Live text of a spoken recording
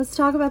Let's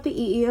talk about the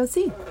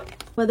EEOC.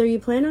 Whether you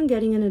plan on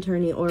getting an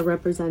attorney or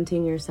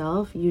representing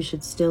yourself, you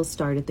should still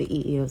start at the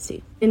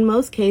EEOC. In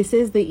most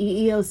cases, the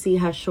EEOC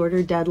has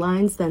shorter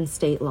deadlines than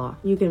state law.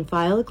 You can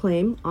file a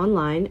claim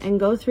online and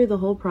go through the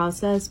whole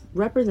process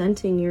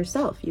representing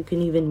yourself. You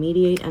can even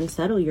mediate and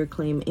settle your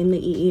claim in the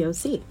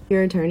EEOC.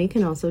 Your attorney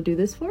can also do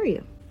this for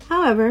you.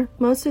 However,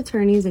 most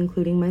attorneys,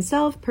 including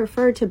myself,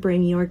 prefer to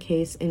bring your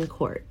case in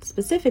court,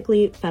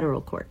 specifically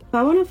federal court. If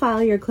I want to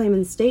file your claim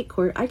in state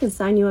court, I can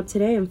sign you up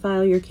today and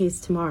file your case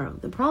tomorrow.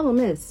 The problem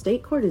is,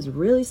 state court is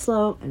really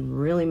slow and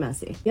really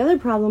messy. The other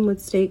problem with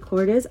state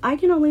court is I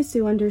can only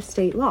sue under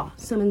state law.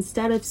 So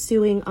instead of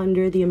suing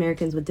under the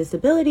Americans with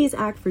Disabilities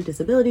Act for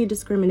disability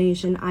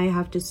discrimination, I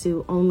have to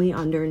sue only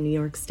under New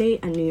York State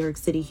and New York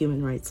City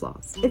human rights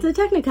laws. It's a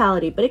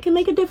technicality, but it can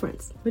make a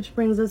difference, which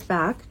brings us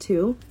back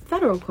to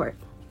federal court.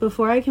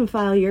 Before I can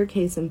file your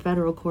case in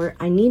federal court,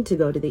 I need to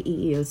go to the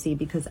EEOC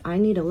because I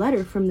need a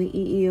letter from the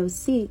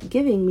EEOC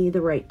giving me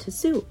the right to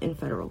sue in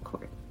federal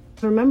court.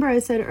 Remember I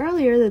said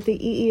earlier that the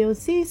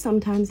EEOC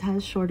sometimes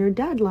has shorter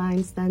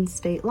deadlines than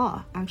state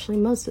law, actually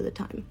most of the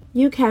time.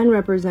 You can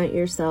represent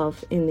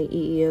yourself in the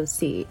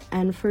EEOC,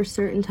 and for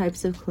certain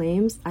types of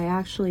claims, I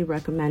actually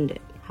recommend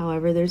it.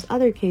 However, there's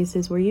other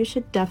cases where you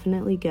should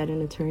definitely get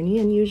an attorney,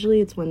 and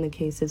usually it's when the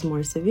case is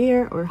more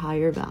severe or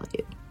higher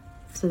value,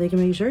 so they can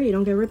make sure you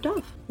don't get ripped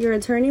off. Your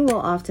attorney will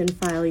often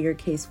file your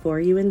case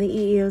for you in the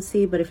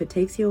EEOC, but if it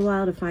takes you a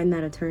while to find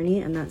that attorney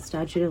and that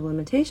statute of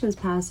limitations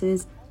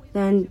passes,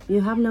 then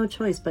you have no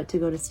choice but to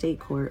go to state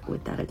court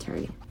with that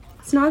attorney.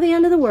 It's not the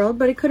end of the world,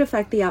 but it could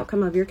affect the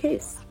outcome of your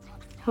case.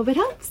 Hope it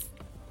helps.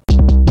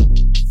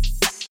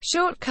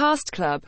 Shortcast Club.